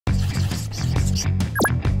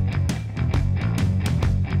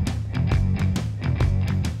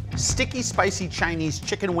Sticky spicy Chinese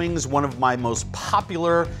chicken wings, one of my most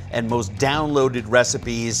popular and most downloaded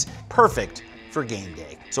recipes, perfect for game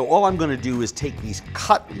day. So all I'm gonna do is take these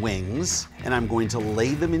cut wings and I'm going to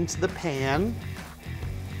lay them into the pan.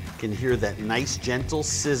 You can hear that nice gentle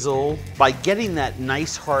sizzle. By getting that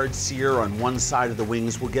nice hard sear on one side of the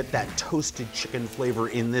wings, we'll get that toasted chicken flavor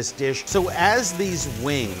in this dish. So as these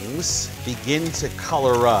wings begin to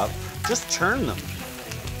color up, just turn them.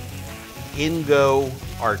 In go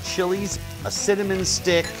our chilies, a cinnamon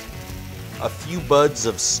stick, a few buds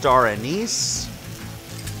of star anise.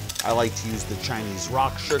 I like to use the Chinese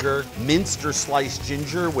rock sugar, minced or sliced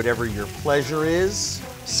ginger, whatever your pleasure is,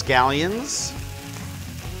 scallions,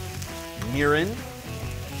 mirin,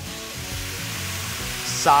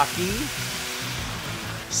 sake,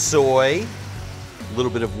 soy, a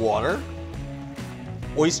little bit of water,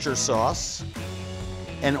 oyster sauce,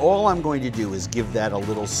 and all I'm going to do is give that a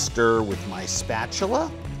little stir with my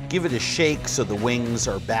spatula. Give it a shake so the wings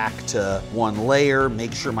are back to one layer.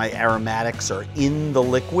 Make sure my aromatics are in the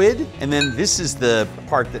liquid. And then this is the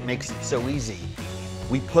part that makes it so easy.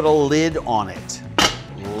 We put a lid on it.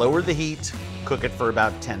 Lower the heat, cook it for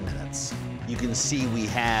about 10 minutes. You can see we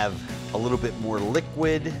have a little bit more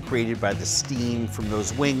liquid created by the steam from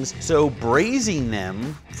those wings. So braising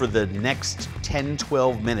them for the next 10,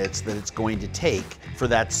 12 minutes that it's going to take for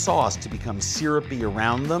that sauce to become syrupy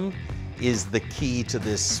around them is the key to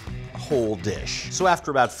this whole dish. So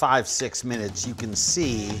after about 5, 6 minutes, you can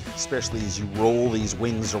see, especially as you roll these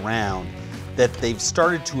wings around, that they've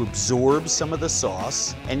started to absorb some of the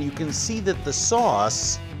sauce, and you can see that the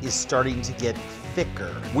sauce is starting to get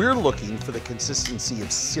thicker. We're looking for the consistency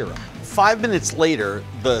of syrup. 5 minutes later,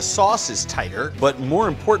 the sauce is tighter, but more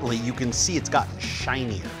importantly, you can see it's gotten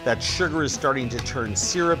shinier. That sugar is starting to turn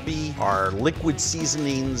syrupy. Our liquid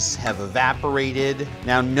seasonings have evaporated.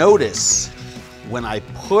 Now notice, when I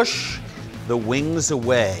push the wings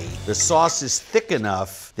away, the sauce is thick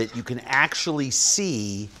enough that you can actually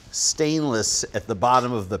see stainless at the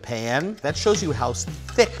bottom of the pan. That shows you how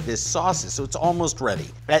thick this sauce is, so it's almost ready.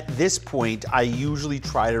 At this point, I usually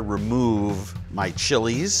try to remove my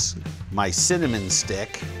chilies, my cinnamon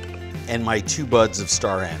stick, and my 2 buds of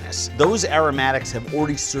star anise. Those aromatics have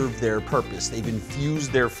already served their purpose. They've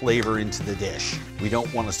infused their flavor into the dish. We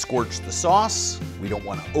don't want to scorch the sauce. We don't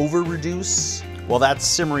want to over-reduce. While that's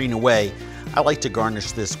simmering away, I like to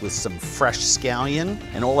garnish this with some fresh scallion,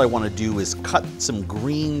 and all I want to do is cut some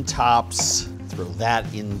green tops, throw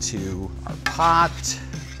that into our pot.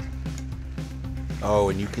 Oh,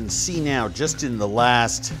 and you can see now, just in the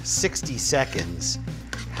last 60 seconds,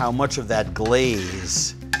 how much of that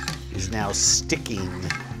glaze is now sticking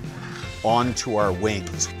onto our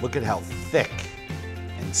wings. Look at how thick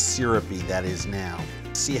and syrupy that is now.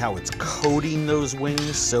 See how it's coating those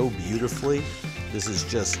wings so beautifully? This is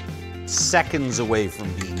just seconds away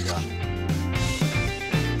from being done.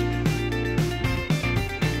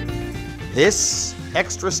 This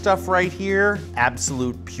extra stuff right here,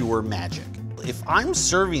 absolute pure magic. If I'm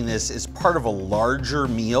serving this as part of a larger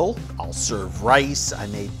meal, I'll serve rice. I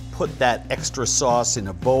may put that extra sauce in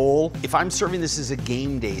a bowl. If I'm serving this as a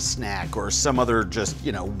game day snack or some other just,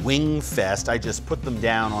 wing fest, I just put them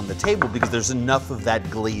down on the table because there's enough of that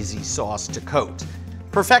glazy sauce to coat.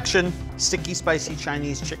 Perfection, sticky, spicy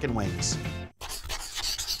Chinese chicken wings.